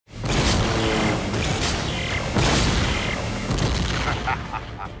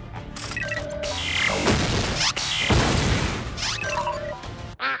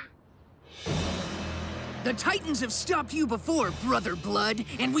heroes have stopped you before, Brother Blood,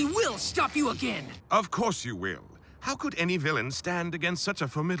 and we will stop you again. Of course you will. How could any villain stand against such a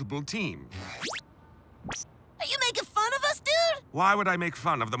formidable team? Are you making fun of us, dude? Why would I make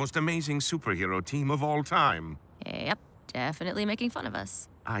fun of the most amazing superhero team of all time? Yep, definitely making fun of us.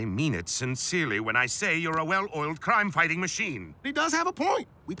 I mean it sincerely when I say you're a well-oiled crime-fighting machine. He does have a point.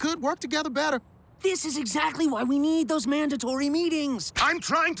 We could work together better. This is exactly why we need those mandatory meetings. I'm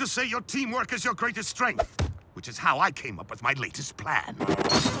trying to say your teamwork is your greatest strength, which is how I came up with my latest plan.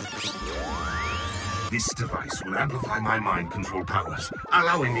 This device will amplify my mind control powers,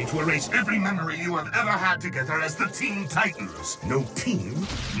 allowing me to erase every memory you have ever had together as the Teen Titans. No team,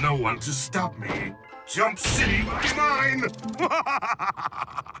 no one to stop me. Jump City will be mine!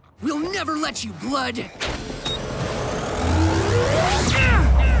 We'll never let you, Blood!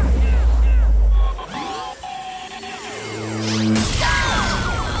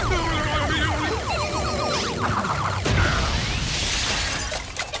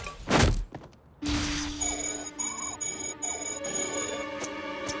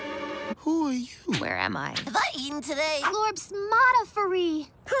 Who are you? Where am I? Have I eaten today? Lorb's H.IV.E.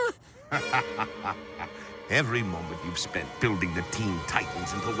 Every moment you've spent building the Teen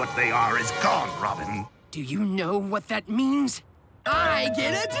Titans into what they are is gone, Robin. Do you know what that means? I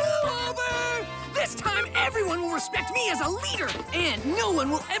get a do-over! This time everyone will respect me as a leader, and no one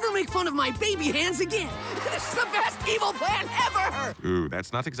will ever make fun of my baby hands again. This is the best evil plan ever! Ooh,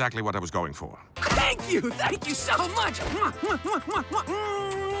 that's not exactly what I was going for. Thank you so much!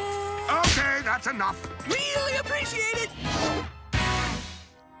 Okay, that's enough. Really appreciate it!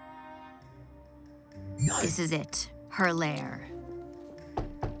 This is it. Her lair.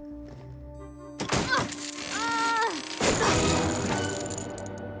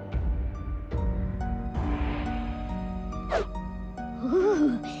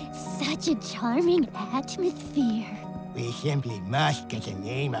 Ooh, such a charming atmosphere. We simply must get the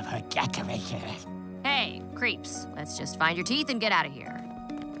name of her decorator. Hey, creeps. Let's just find your teeth and get out of here.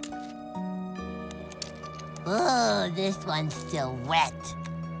 Oh, this one's still wet.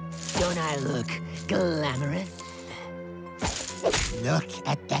 Don't I look glamorous? Look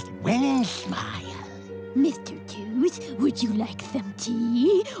at that winning smile. Mr. Tooth, would you like some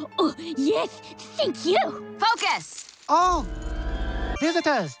tea? Oh, yes, thank you. Focus! Oh!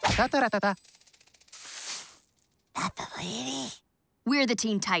 Visitors! That the lady? We're the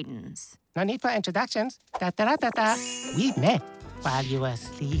Teen Titans. No need for introductions. We met while you were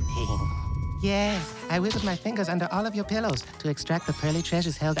sleeping. Yes, I wiggled my fingers under all of your pillows to extract the pearly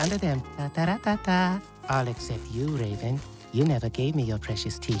treasures held under them. All except you, Raven. You never gave me your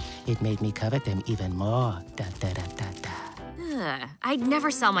precious teeth. It made me covet them even more. I'd never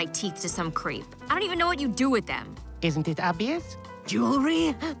sell my teeth to some creep. I don't even know what you do with them. Isn't it obvious?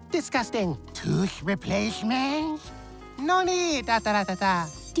 Jewelry? Disgusting. Tooth replacements? No need.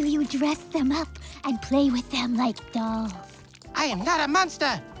 Do you dress them up and play with them like dolls? I am not a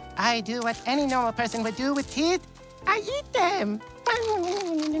monster. I do what any normal person would do with teeth. I eat them.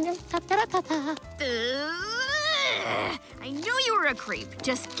 I knew you were a creep.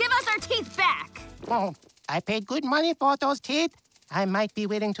 Just give us our teeth back. Oh, I paid good money for those teeth. I might be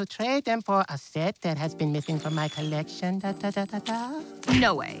willing to trade them for a set that has been missing from my collection.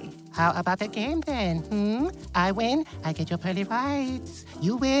 No way. How about a game then? I win, I get your pearly rights.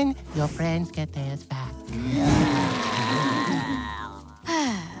 You win, your friends get theirs back.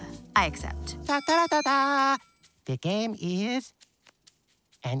 I accept. The game is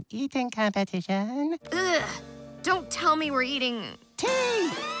an eating competition. Ugh. Don't tell me we're eating... Tea!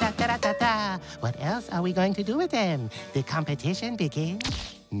 What else are we going to do with them? The competition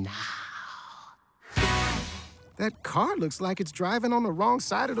begins now. That car looks like it's driving on the wrong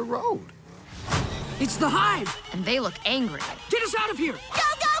side of the road. It's the Hive! And they look angry. Get us out of here! Go,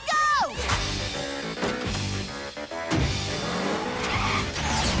 go, go!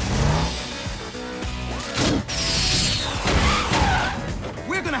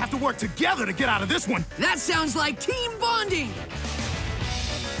 We're gonna have to work together to get out of this one. That sounds like team bonding!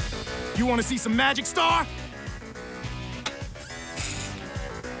 You want to see some magic, Star?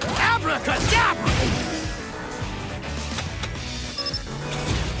 Abracadabra!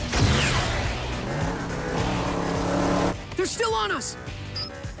 They're still on us!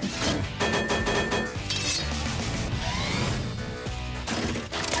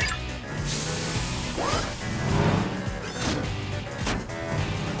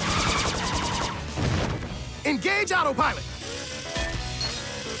 Engage autopilot!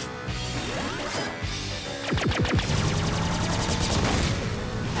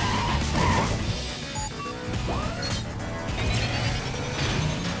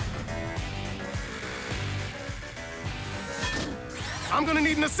 I'm gonna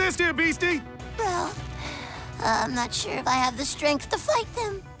need an assist here, Beastie. Well, I'm not sure if I have the strength to fight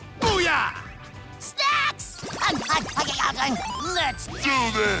them. Booyah! Snacks! Let's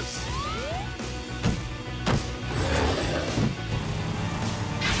Do this!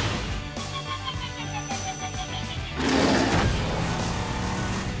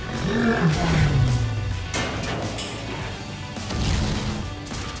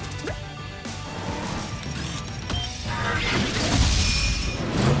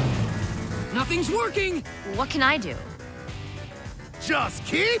 Nothing's working! What can I do? Just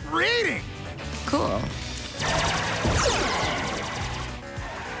keep reading. Cool.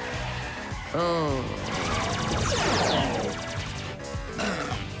 Oh.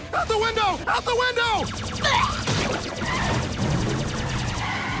 Out the window! Out the window!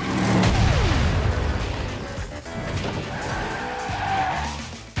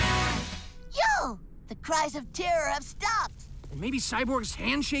 Yo! The cries of terror have stopped. Or maybe Cyborg's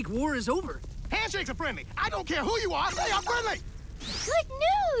handshake war is over. Handshakes are friendly. I don't care who you are. They are friendly. Good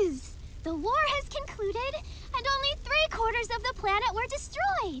news! The war has concluded, and only 3/4 of the planet were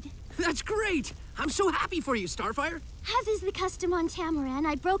destroyed. That's great! I'm so happy for you, Starfire. As is the custom on Tamaran,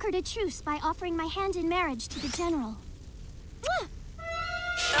 I brokered a truce by offering my hand in marriage to the general. Mwah!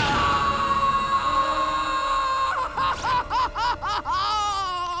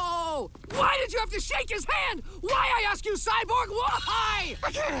 Oh! Why did you have to shake his hand? Why, I ask you, Cyborg? Why?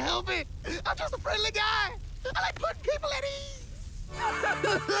 I can't help it. I'm just a friendly guy. I like putting people at ease.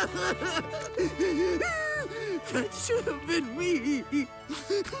 That should have been me.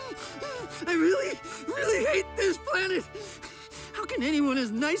 I really hate this planet. How can anyone as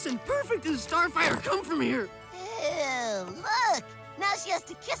nice and perfect as Starfire come from here? Ew, look! Now she has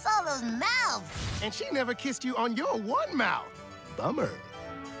to kiss all those mouths. And she never kissed you on your one mouth. Bummer.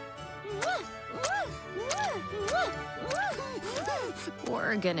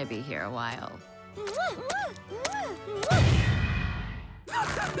 We're gonna be here a while.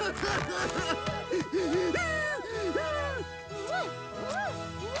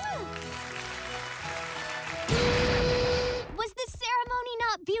 Was the ceremony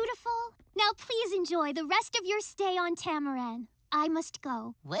not beautiful? Now please enjoy the rest of your stay on Tamaran. I must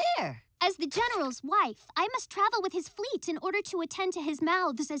go. Where? As the general's wife, I must travel with his fleet in order to attend to his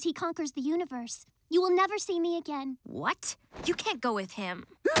mouths as he conquers the universe. You will never see me again. What? You can't go with him.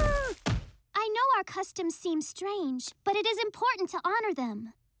 I know our customs seem strange, but it is important to honor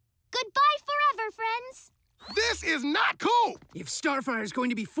them. Goodbye forever, friends! This is not cool! If Starfire is going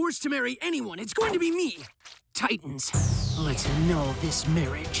to be forced to marry anyone, it's going to be me. Titans, let's annul this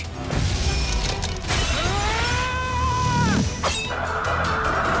marriage.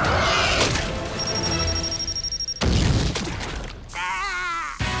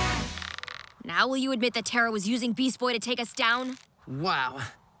 Now will you admit that Terra was using Beast Boy to take us down? Wow.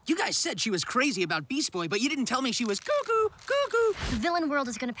 You guys said she was crazy about Beast Boy, but you didn't tell me she was cuckoo, cuckoo. The villain world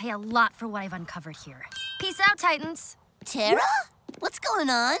is gonna pay a lot for what I've uncovered here. Peace out, Titans. Terra? What's going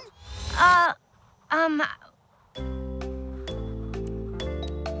on?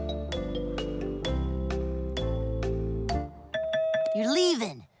 You're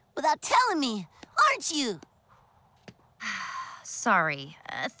leaving without telling me, aren't you? Sorry.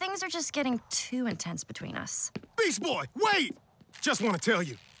 Things are just getting too intense between us. Beast Boy, wait! Just want to tell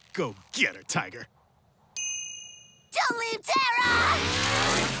you, go get her, Tiger. Don't leave, Terra!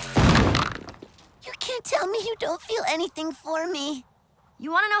 You can't tell me you don't feel anything for me. You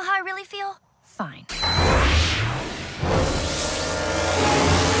wanna know how I really feel? Fine.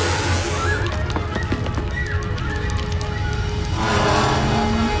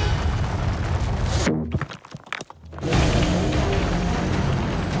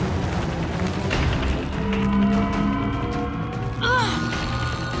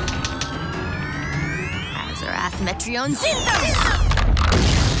 Metrion Zinthos!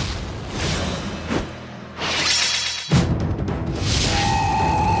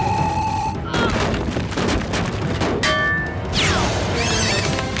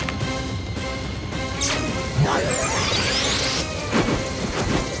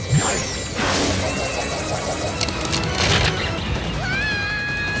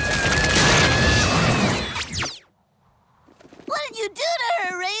 What did you do to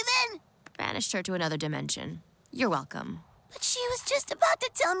her, Raven? Banished her to another dimension. You're welcome. But she was just about to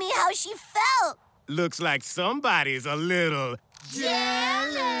tell me how she felt. Looks like somebody's a little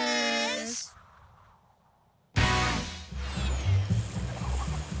jealous.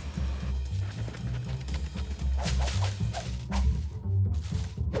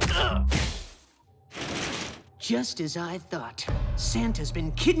 Just as I thought. Santa's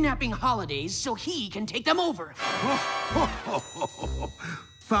been kidnapping holidays so he can take them over.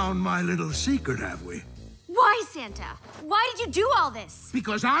 Found my little secret, have we? Why, Santa? Why did you do all this?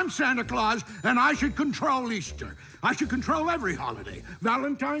 Because I'm Santa Claus, and I should control Easter. I should control every holiday.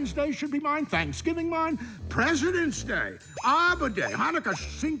 Valentine's Day should be mine, Thanksgiving mine, President's Day, Arbor Day, Hanukkah,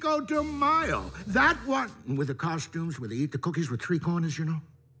 Cinco de Mayo. That one, with the costumes, where they eat the cookies with 3 corners, you know?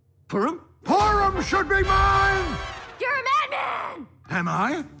 Purim? Purim should be mine! You're a madman! Am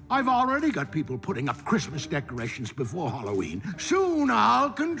I? I've already got people putting up Christmas decorations before Halloween. Soon I'll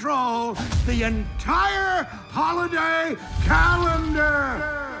control the entire holiday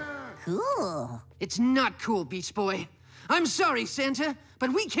calendar. Cool. It's not cool, Beast Boy. I'm sorry, Santa,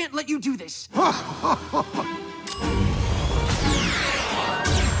 but we can't let you do this.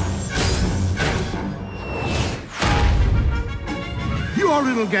 Your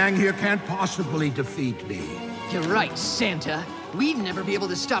little gang here can't possibly defeat me. You're right, Santa. We'd never be able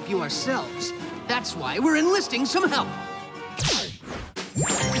to stop you ourselves. That's why we're enlisting some help.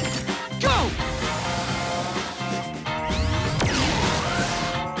 Go!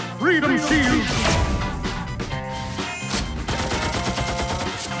 Freedom Shield!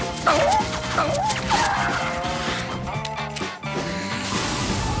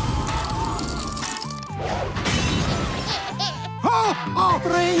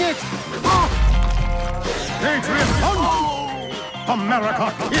 Bring it! Patriot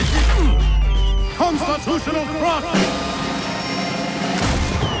America is constitutional cross!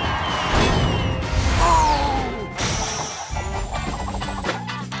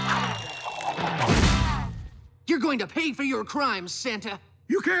 You're going to pay for your crimes, Santa.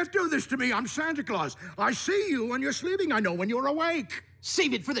 You can't do this to me. I'm Santa Claus. I see you when you're sleeping. I know when you're awake.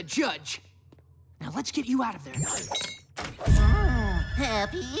 Save it for the judge. Now let's get you out of there.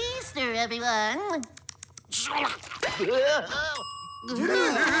 Happy Easter, everyone. Ugh,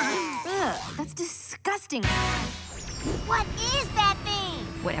 that's disgusting. What is that thing?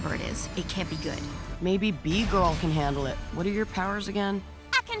 Whatever it is, it can't be good. Maybe B-Girl can handle it. What are your powers again?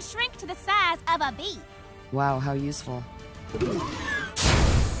 I can shrink to the size of a bee. Wow, how useful.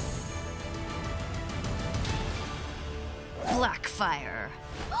 Blackfire.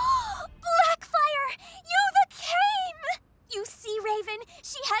 Blackfire! You the Cane! You see, Raven,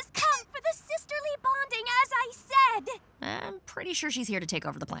 she has come for the sisterly bonding, as I said. I'm pretty sure she's here to take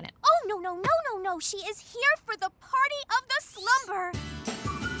over the planet. Oh, no. She is here for the party of the slumber.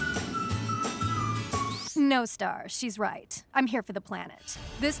 No, Star, she's right. I'm here for the planet.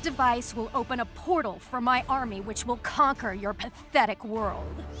 This device will open a portal for my army, which will conquer your pathetic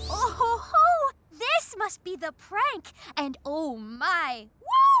world. Oh ho ho! This must be the prank, and oh my,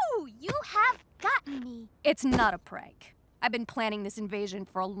 woo! You have gotten me. It's not a prank. I've been planning this invasion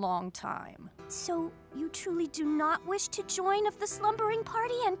for a long time. So, you truly do not wish to join of the slumbering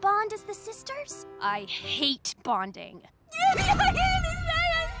party and bond as the sisters? I hate bonding.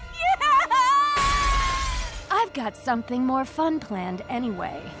 I've got something more fun planned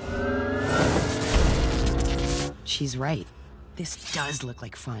anyway. She's right. This does look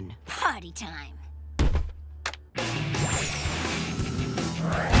like fun. Party time.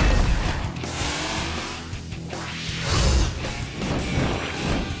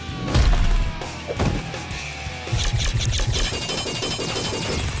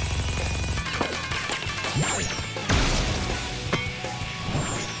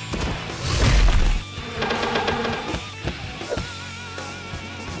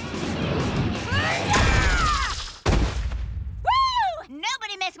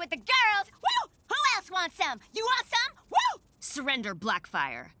 You want some? Woo! Surrender,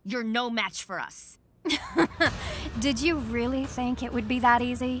 Blackfire. You're no match for us. Did you really think it would be that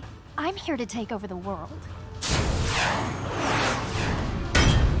easy? I'm here to take over the world.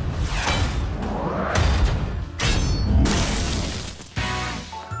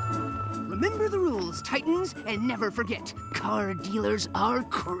 Remember the rules, Titans, and never forget, car dealers are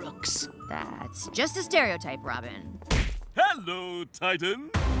crooks. That's just a stereotype, Robin. Hello, Titan.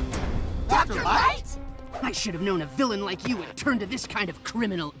 Dr. Light? I should have known a villain like you would turn to this kind of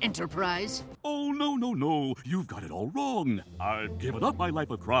criminal enterprise. Oh, no. You've got it all wrong. I've given up my life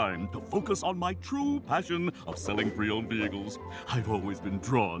of crime to focus on my true passion of selling pre-owned vehicles. I've always been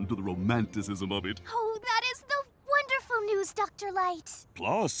drawn to the romanticism of it. Oh, that is the wonderful news, Dr. Light.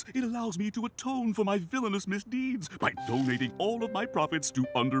 Plus, it allows me to atone for my villainous misdeeds by donating all of my profits to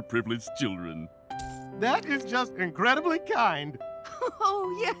underprivileged children. That is just incredibly kind.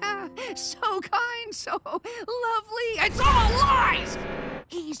 Oh, yeah. So kind, so lovely. It's all lies!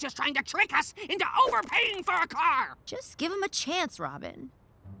 He's just trying to trick us into overpaying for a car. Just give him a chance, Robin.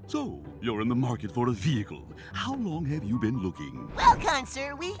 So, you're in the market for a vehicle. How long have you been looking? Well, kind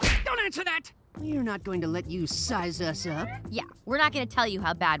sir, we... Don't answer that! We're not going to let you size us up. Yeah, we're not going to tell you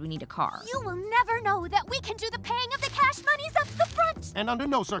how bad we need a car. You will never know that we can do the paying of the cash monies up the front. And under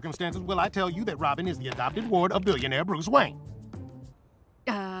no circumstances will I tell you that Robin is the adopted ward of billionaire Bruce Wayne.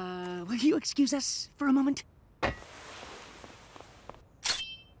 Will you excuse us for a moment? Why?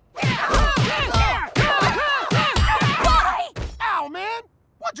 Ow, man!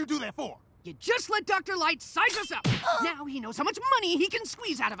 What'd you do that for? You just let Dr. Light size us up. Now he knows how much money he can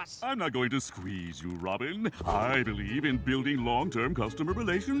squeeze out of us. I'm not going to squeeze you, Robin. I believe in building long-term customer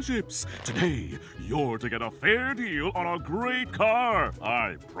relationships. Today, you're to get a fair deal on a great car.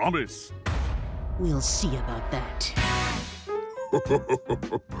 I promise. We'll see about that.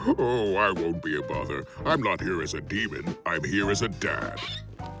 Oh, I won't be a bother. I'm not here as a demon. I'm here as a dad.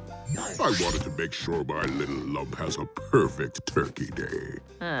 I wanted to make sure my little lump has a perfect turkey day.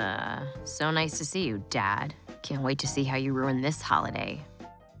 So nice to see you, Dad. Can't wait to see how you ruin this holiday.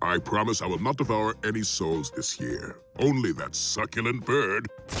 I promise I will not devour any souls this year. Only that succulent bird.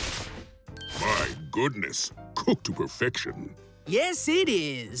 My goodness, cooked to perfection. Yes, it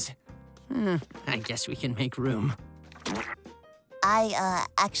is. I guess we can make room. I,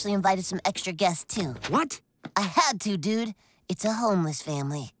 actually invited some extra guests, too. What? I had to, dude. It's a homeless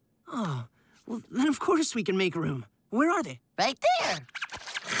family. Oh, well, then of course we can make room. Where are they? Right there.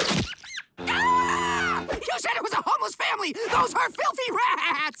 Ah! You said it was a homeless family! Those are filthy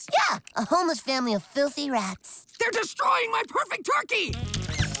rats! Yeah, a homeless family of filthy rats. They're destroying my perfect turkey!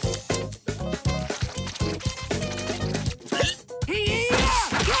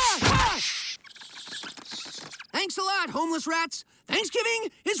 Thanks a lot, homeless rats. Thanksgiving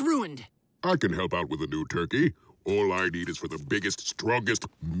is ruined. I can help out with a new turkey. All I need is for the biggest, strongest,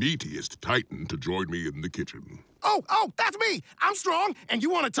 meatiest Titan to join me in the kitchen. Oh, that's me! I'm strong, and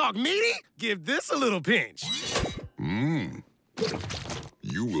you want to talk meaty? Give this a little pinch.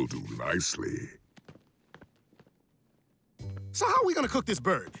 You will do nicely. So how are we gonna cook this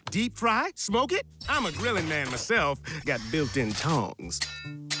bird? Deep fry? Smoke it? I'm a grilling man myself. Got built-in tongs.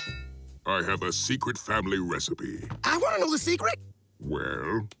 I have a secret family recipe. I want to know the secret.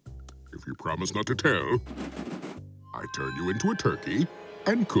 Well, if you promise not to tell, I turn you into a turkey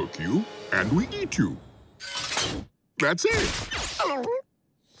and cook you, and we eat you. That's it.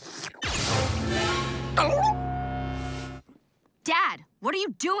 Dad, what are you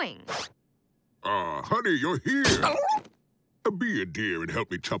doing? Honey, you're here. Be a dear and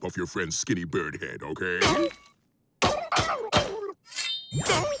help me chop off your friend's skinny bird head, okay?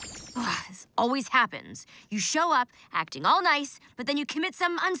 This always happens. You show up, acting all nice, but then you commit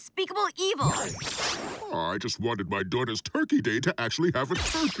some unspeakable evil. I just wanted my daughter's turkey day to actually have a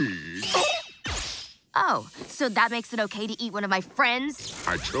turkey. Oh, so that makes it okay to eat one of my friends?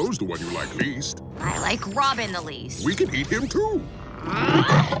 I chose the one you like least. I like Robin the least. We can eat him too.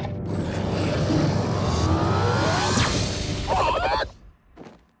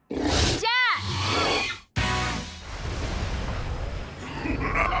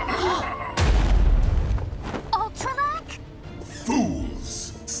 Ultralak?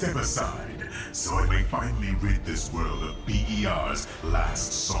 Fools! Step aside, so I may finally rid this world of BER's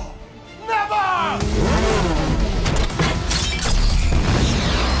last song. Never!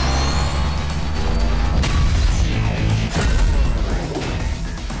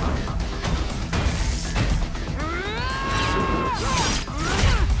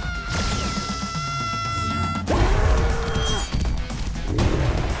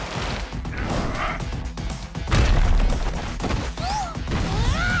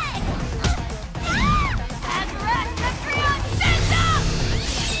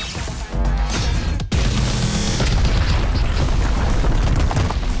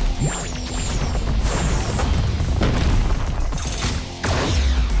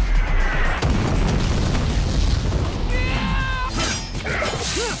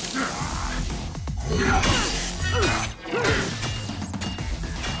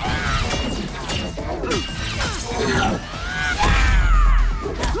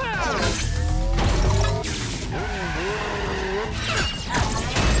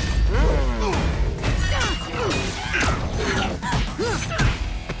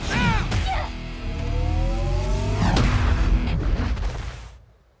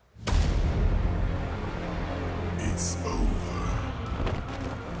 It's over.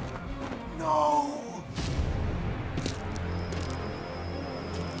 No!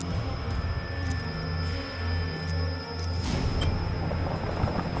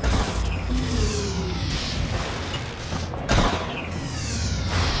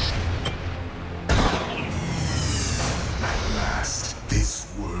 At last, this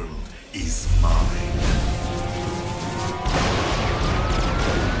world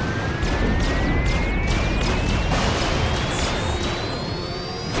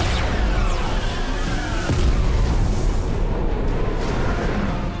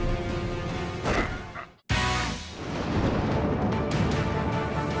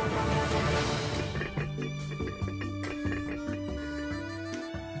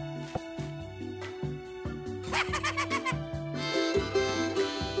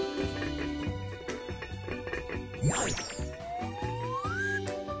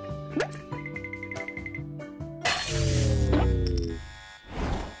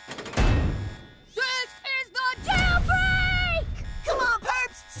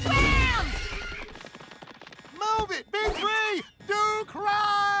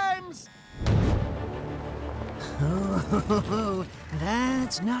Oh,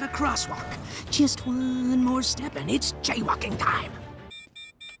 that's not a crosswalk. Just one more step and it's jaywalking time.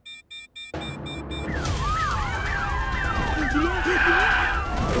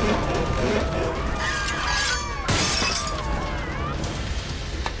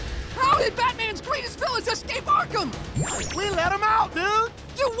 How did Batman's greatest villains escape Arkham? We let him out, dude!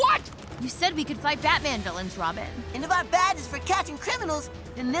 You what? You said we could fight Batman villains, Robin. And if our badge is for catching criminals,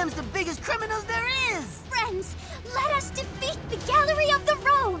 then them's the biggest criminals there is! Friends, let us defeat the Gallery of the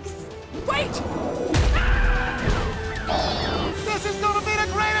Rogues! Wait! This is gonna be the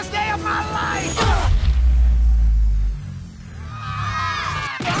greatest day of my life!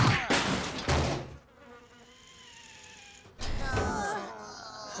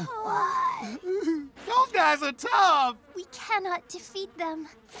 Those guys are tough! We cannot defeat them.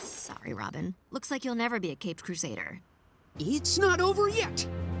 Sorry, Robin. Looks like you'll never be a Caped Crusader. It's not over yet.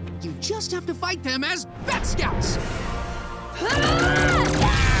 You just have to fight them as Bat Scouts.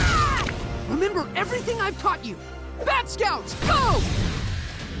 Remember everything I've taught you. Bat Scouts, go!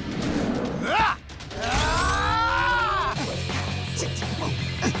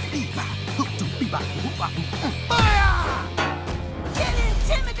 Get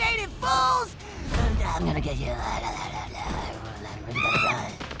intimidated, fools! I'm gonna get you.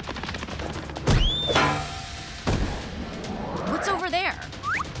 What's over there?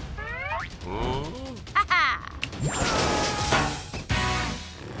 Ha-ha!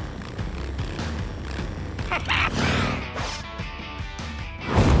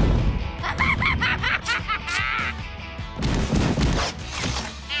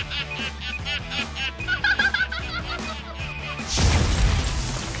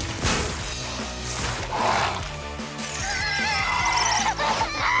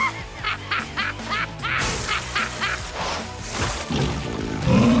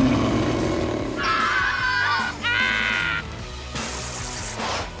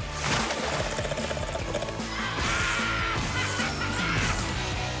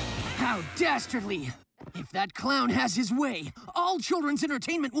 How dastardly! If that clown has his way, all children's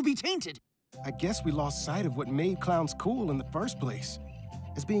entertainment will be tainted. I guess we lost sight of what made clowns cool in the first place,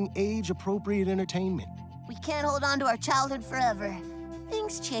 as being age-appropriate entertainment. We can't hold on to our childhood forever.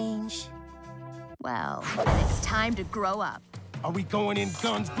 Things change. Well, then it's time to grow up. Are we going in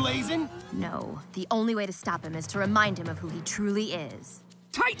guns blazing? No, the only way to stop him is to remind him of who he truly is.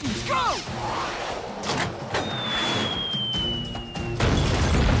 Titans, go!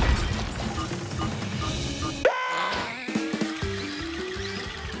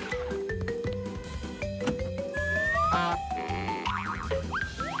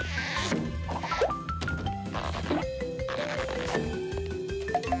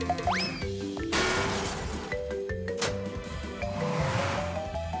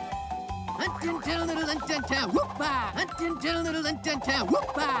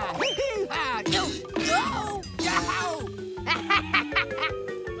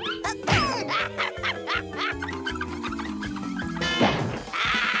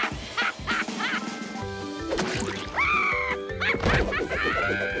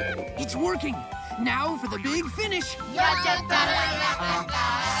 It's working. Now for the big finish.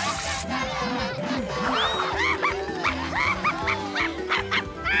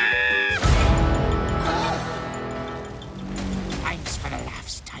 Thanks for the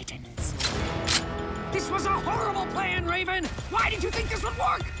laughs, Titans. This was a horrible plan, Raven. Why did you think this would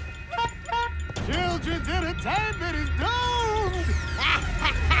work? Children's entertainment is doomed!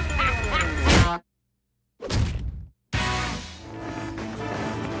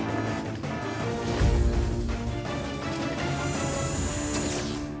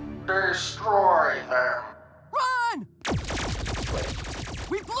 Destroy them. Run!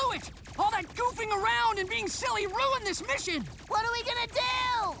 We blew it! All that goofing around and being silly ruined this mission! What are we gonna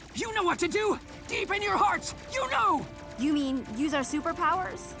do? You know what to do! Deep in your hearts, you know! You mean use our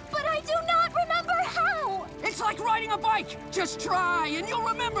superpowers? But I do not remember how! It's like riding a bike! Just try and you'll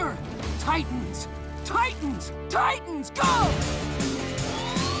remember! Titans! Titans! Titans, go!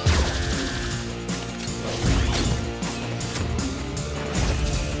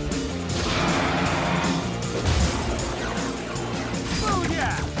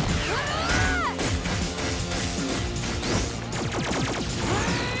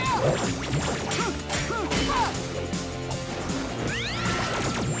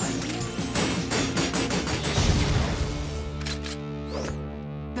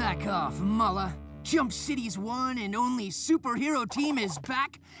 Mallah. Jump City's one and only superhero team is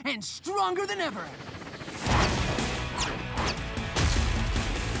back and stronger than ever.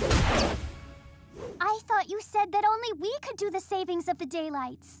 I thought you said that only we could do the savings of the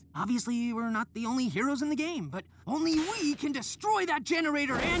daylights. Obviously, we're not the only heroes in the game, but only we can destroy that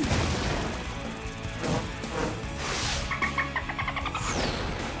generator and...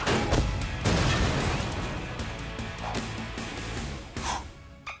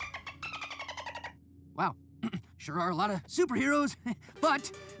 Wow, sure are a lot of superheroes, but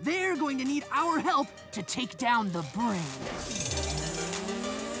they're going to need our help to take down the brain.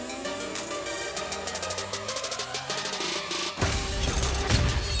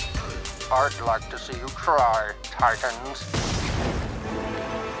 I'd like to see you try, Titans.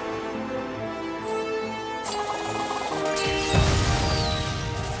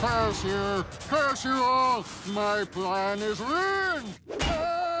 Curse you all! My plan is ruined!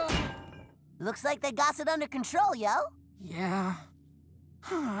 Looks like they got it under control, yo. Yeah.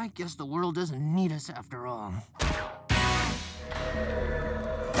 I guess the world doesn't need us after all.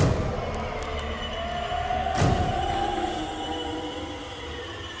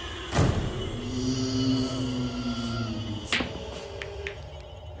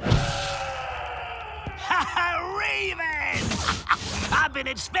 I've been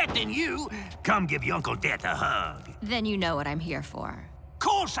expecting you. Come give your Uncle Death a hug. Then you know what I'm here for.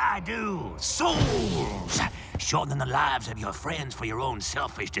 Course I do. Souls. Shortening the lives of your friends for your own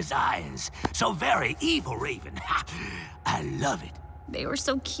selfish desires. So very evil, Raven. I love it. They were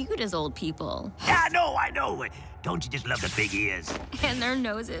so cute as old people. Yeah, I know. Don't you just love the big ears? And their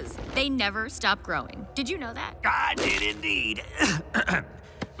noses. They never stop growing. Did you know that? I did indeed.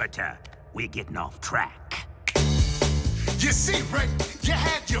 But we're getting off track. You see, Ray, you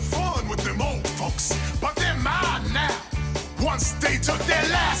had your fun with them old folks, but they're mine now. Once they took their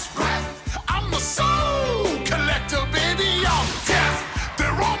last breath, I'm the soul collector, baby, of death. They're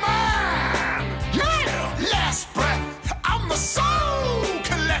all mine. Yeah, last breath. I'm the soul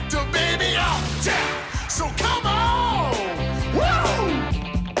collector, baby, of death. So come on. Woo!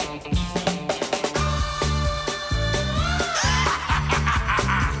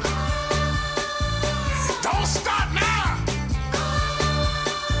 Don't stop now.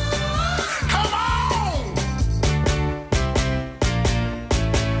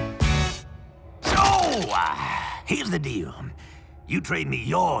 Here's the deal. You trade me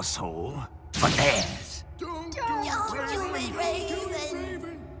your soul for theirs. Don't do it,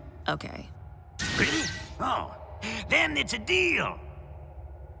 Raven. Okay. Really? Oh, then it's a deal.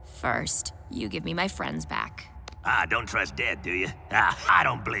 First, you give me my friends back. Don't trust dead, do you? I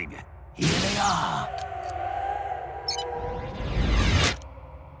don't blame you. Here they are.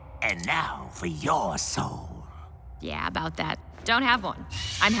 And now for your soul. Yeah, about that. Don't have one.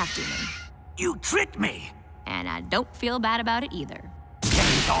 I'm half demon. You tricked me. And I don't feel bad about it either.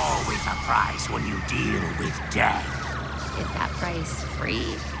 There's always a price when you deal with death. Is that price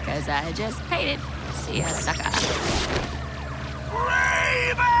free? Because I just paid it. See ya, sucker.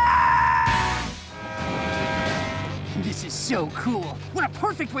 Raven! This is so cool. What a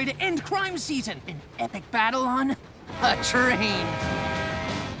perfect way to end crime season. An epic battle on a train.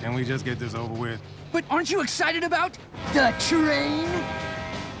 Can we just get this over with? But aren't you excited about the train?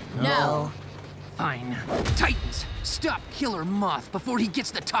 No. Fine. Titans, stop Killer Moth before he gets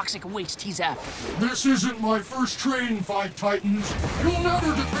the toxic waste he's after. This isn't my first train fight, Titans. You'll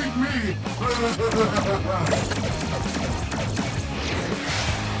never defeat me.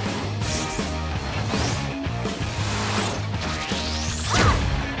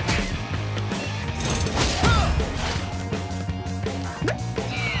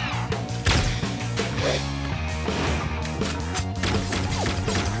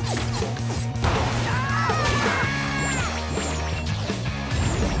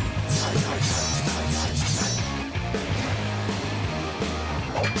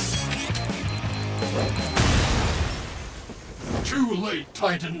 Too late,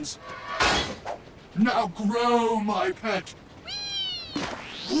 Titans. Now grow, my pet.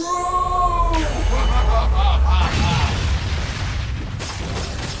 Grow!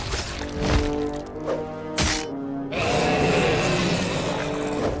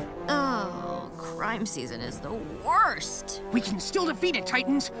 Oh, crime season is the worst. We can still defeat it,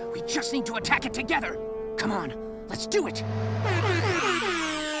 Titans. We just need to attack it together. Come on, let's do it.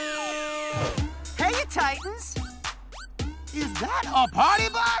 Hey, Titans. Is that a party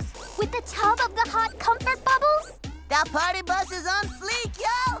bus? With the tub of the hot comfort bubbles? That party bus is on fleek,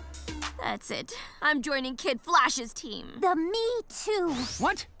 yo! That's it. I'm joining Kid Flash's team. The Me Too.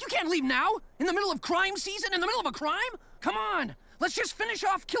 What? You can't leave now? In the middle of crime season? In the middle of a crime? Come on, Let's just finish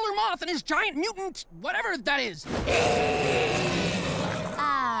off Killer Moth and his giant mutant, whatever that is.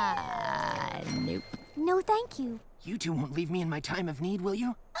 Nope. No, thank you. You two won't leave me in my time of need, will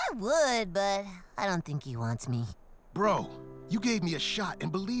you? I would, but I don't think he wants me. Bro, you gave me a shot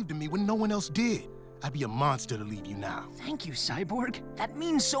and believed in me when no one else did. I'd be a monster to leave you now. Thank you, Cyborg. That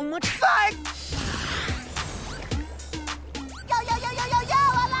means so much. Psych! Yo,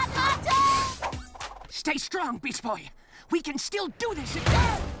 I like contact! Stay strong, Beast Boy. We can still do this.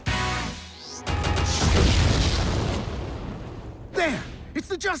 There! It's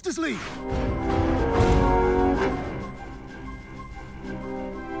the Justice League!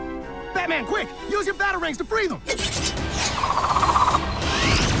 Batman, quick! Use your batarangs to free them!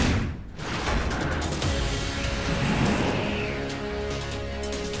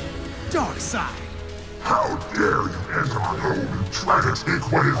 Darkseid! How dare you enter my home and try to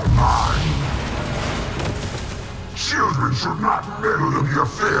take what is mine? Children should not meddle in the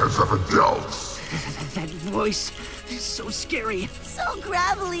affairs of adults. That voice is so scary. So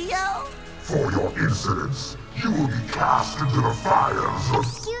gravelly, yo. For your insolence, you will be cast into the fires of...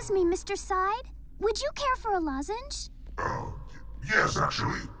 Excuse me, Mr. Side. Would you care for a lozenge? Yes,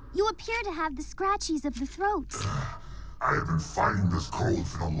 actually. You appear to have the scratchies of the throats. I have been fighting this cold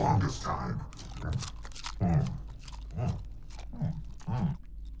for the longest time.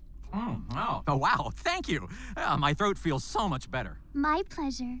 Oh, wow, thank you. My throat feels so much better. My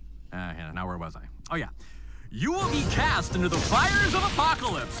pleasure. Yeah, now where was I? Oh, yeah. You will be cast into the fires of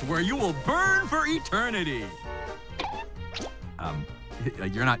apocalypse, where you will burn for eternity.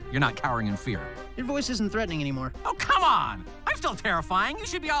 You're not cowering in fear. Your voice isn't threatening anymore. Oh, come on! I'm still terrifying. You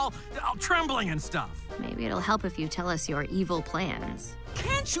should be all trembling and stuff. Maybe it'll help if you tell us your evil plans.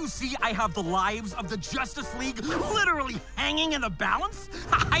 Can't you see I have the lives of the Justice League literally hanging in the balance?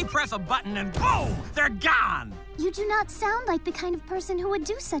 I press a button and boom, they're gone! You do not sound like the kind of person who would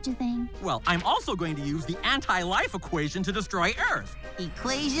do such a thing. Well, I'm also going to use the anti-life equation to destroy Earth.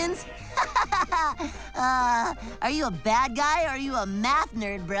 Equations? Are you a bad guy or are you a math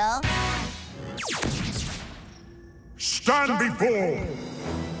nerd, bro? Stand before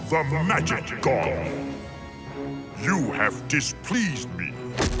the Magic God. You have displeased me.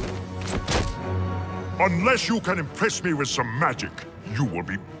 Unless you can impress me with some magic, you will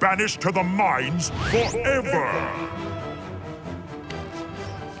be banished to the mines forever!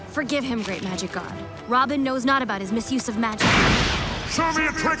 Forgive him, Great Magic God. Robin knows not about his misuse of magic. Show me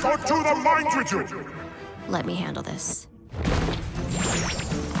a trick or to the mines with you! Let me handle this.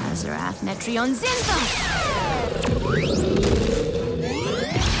 Azarath Metrion Zinthos!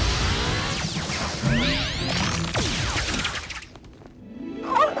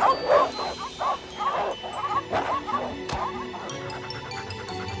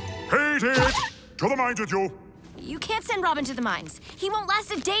 Hate it! To the mines with you! You can't send Robin to the mines. He won't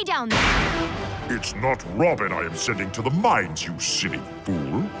last a day down there. It's not Robin I am sending to the mines, you silly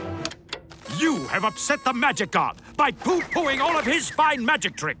fool. You have upset the Magic God by poo-pooing all of his fine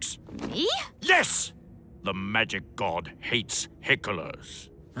magic tricks. Me? Yes! The Magic God hates hecklers.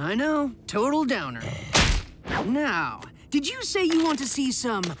 I know. Total downer. Now, did you say you want to see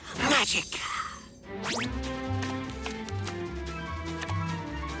some magic?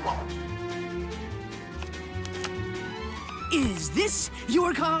 Is this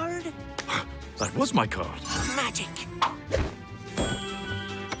your card? That was my card. Magic.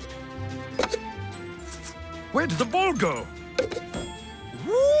 Where did the ball go?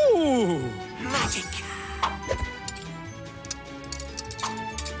 Woo! Magic.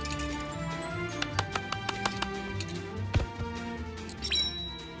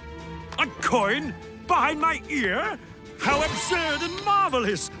 A coin? Behind my ear? How absurd and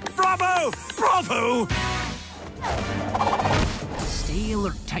marvelous! Bravo! Bravo! Stay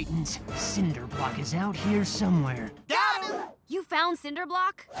alert, Titans. Cinderblock is out here somewhere. Got him! You found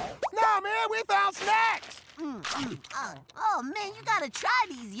Cinderblock? No, man, we found snacks! Oh, man, you gotta try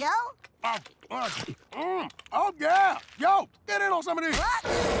these, yo. Oh, yeah. Yo, get in on some of these. What?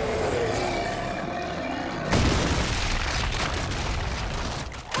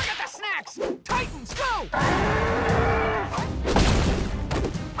 Look at the snacks! Titans, go!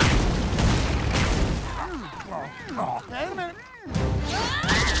 Wait a minute.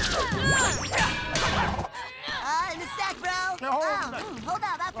 In a sec, bro. Yeah, hold on. Hold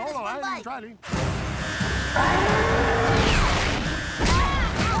out, after this Hold on, one I bite. didn't try these.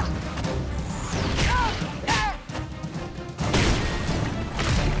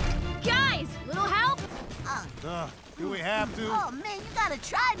 Guys, little help? Do we have to? Oh, man, you gotta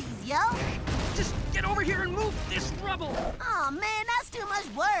try these, yo. Just get over here and move this rubble. Oh, man, that's too much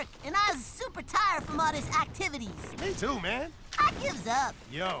work. And I was super tired from all these activities. Me too, man. Gives up.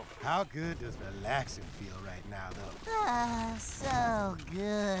 Yo, how good does relaxing feel right now, though? Ah, so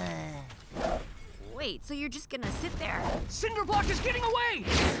good. Wait, so you're just gonna sit there? Cinderblock is getting away!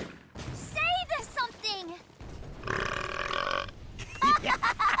 Say this something!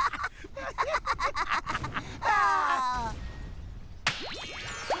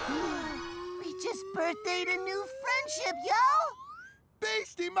 We just birthdayed a new friendship, yo!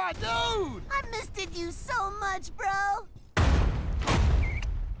 Beastie, my dude! I misted you so much, bro!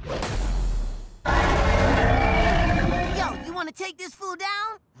 Yo, you wanna take this fool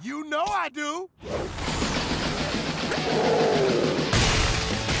down? You know I do!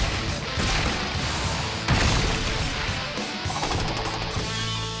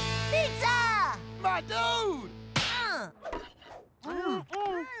 Pizza! My dude!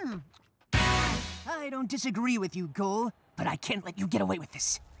 I don't disagree with you, Cole, but I can't let you get away with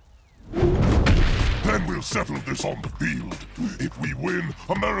this. Then we'll settle this on the field. If we win,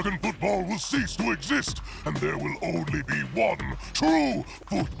 American football will cease to exist, and there will only be one true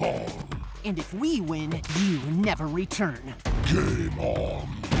football. And if we win, you never return. Game on.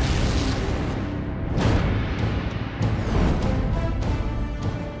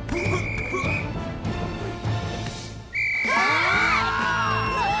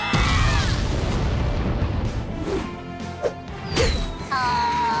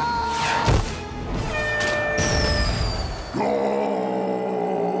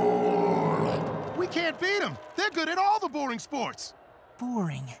 We can't beat them. They're good at all the boring sports.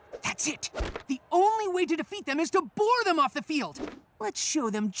 Boring. That's it. The only way to defeat them is to bore them off the field. Let's show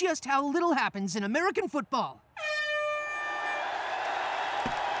them just how little happens in American football.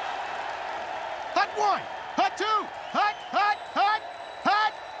 Hut one, hut two, hut.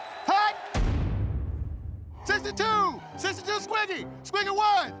 62 squiggy, squiggy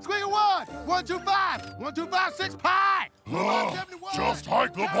one, 125, 125, 6 pie. Just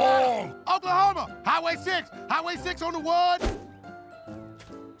hike the ball. Oklahoma, Highway 6 on the one.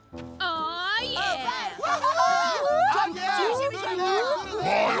 Oh, yeah!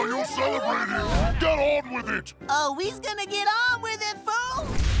 Why are you celebrating? Get on with it. Oh, we's gonna get on with it, fool!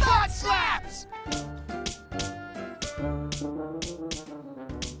 Butt slaps!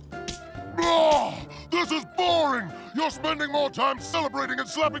 This is boring. You're spending more time celebrating and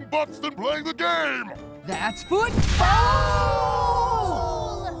slapping butts than playing the game. That's football!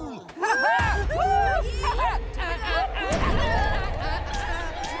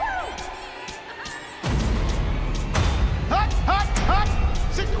 Hut,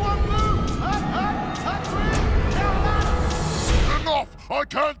 61 blue, hut 3, Carolina. Enough! I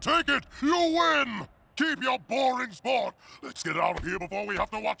can't take it. You win. Keep your boring sport. Let's get out of here before we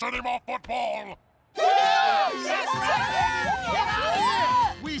have to watch any more football.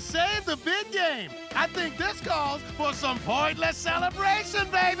 We saved the big game. I think this calls for some pointless celebration,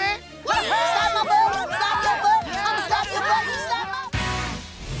 baby. Stop my butt! Stop your butt! I'm stop your butt! You stop my...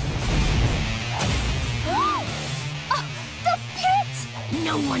 The pit!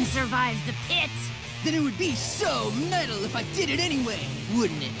 No one survives the pit. Then it would be so metal if I did it anyway,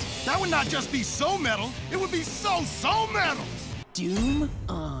 wouldn't it? That would not just be so metal, it would be so metal. Doom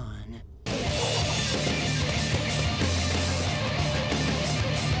on.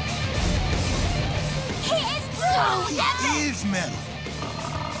 He is so metal! He is metal.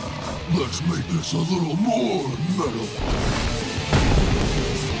 Let's make this a little more metal.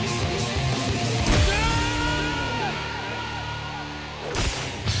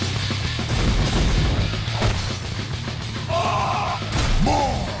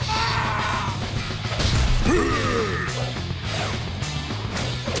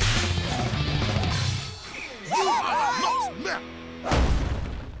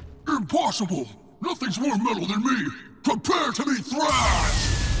 Impossible! Nothing's more metal than me! Prepare to be thrashed!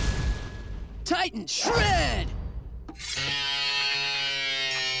 Titan shred!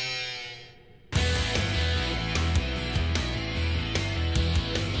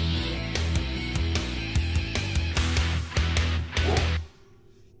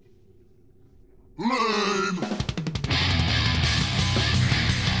 Lame!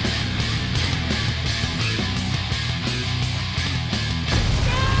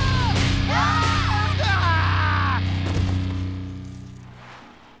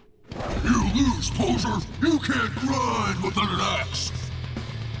 Poser, you can't grind with an axe!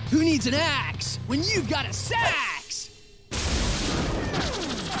 Who needs an axe when you've got a sax?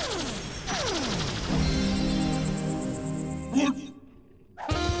 What?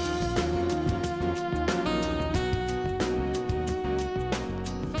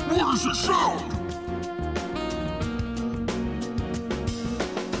 What is the sound?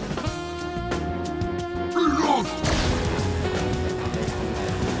 Enough!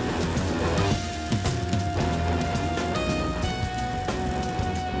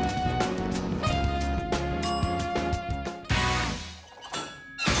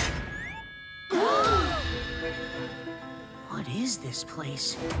 this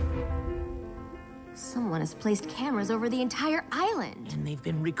place. Someone has placed cameras over the entire island. And they've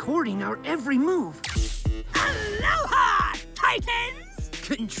been recording our every move. Aloha, Titans!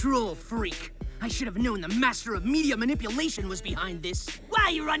 Control freak. I should have known the master of media manipulation was behind this.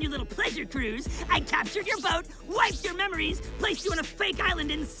 While you were on your little pleasure cruise, I captured your boat, wiped your memories, placed you on a fake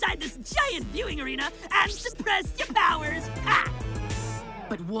island inside this giant viewing arena, and suppressed your powers. Ha!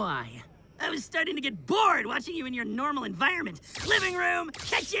 But why? I was starting to get bored watching you in your normal environment. Living room,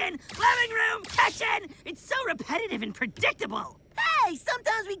 kitchen, living room, kitchen. It's so repetitive and predictable. Hey,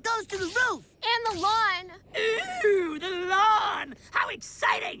 sometimes we goes to the roof. And the lawn. Ooh, the lawn! How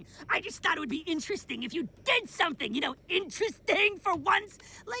exciting! I just thought it would be interesting if you did something, interesting for once.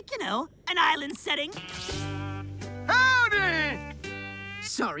 Like, an island setting. Howdy!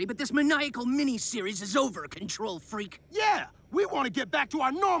 Sorry, but this maniacal mini-series is over, Control Freak. Yeah, we want to get back to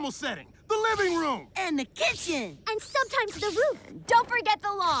our normal setting. The living room. And the kitchen. And sometimes the roof. Don't forget the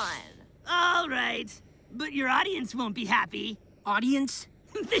lawn. All right, but your audience won't be happy. Audience?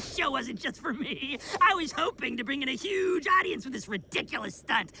 This show wasn't just for me. I was hoping to bring in a huge audience with this ridiculous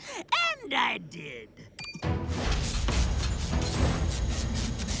stunt. And I did.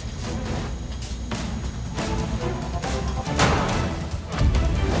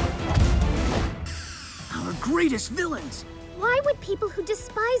 Our greatest villains. Why would people who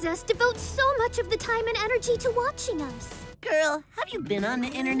despise us devote so much of the time and energy to watching us? Girl, have you been on the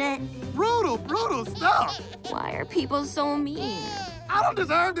internet? Brutal stuff. Why are people so mean? I don't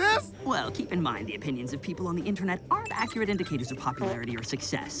deserve this. Well, keep in mind the opinions of people on the internet aren't accurate indicators of popularity or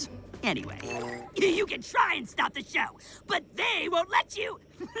success. Anyway, you can try and stop the show, but they won't let you.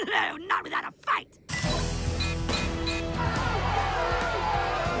 Not without a fight.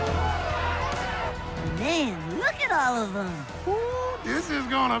 Man, look at all of them. Ooh, this is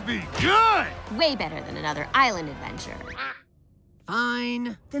gonna be good. Way better than another island adventure.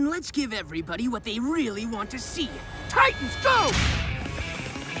 Fine. Then let's give everybody what they really want to see. Titans, go!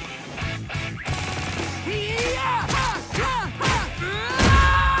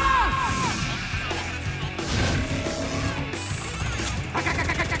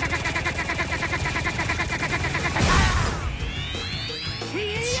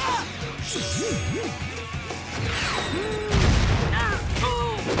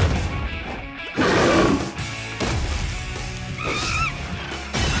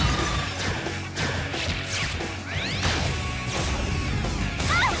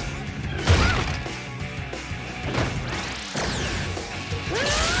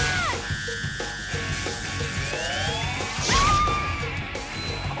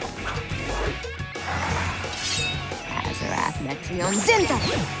 Trigon Zinta!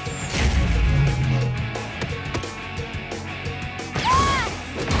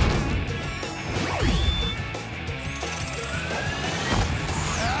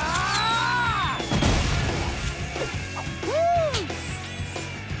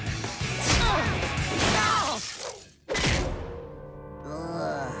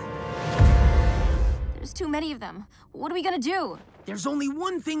 There's too many of them. What are we gonna do? There's only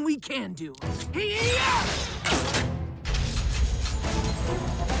one thing we can do.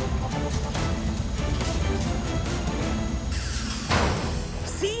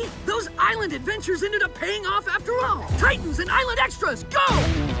 See? Those island adventures ended up paying off after all. Titans and Island Extras, go!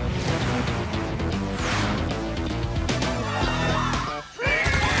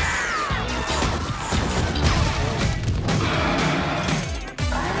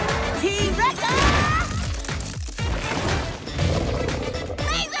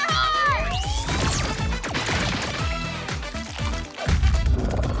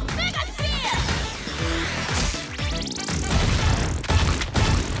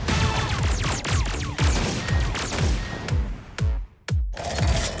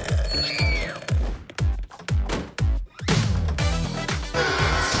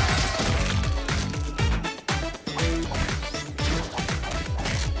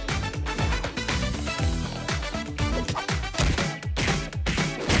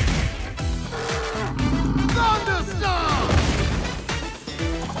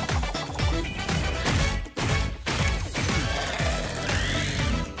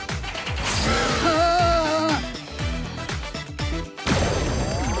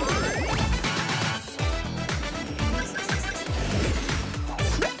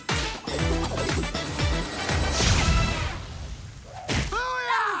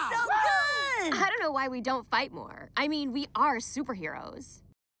 Why we don't fight more. I mean, we are superheroes.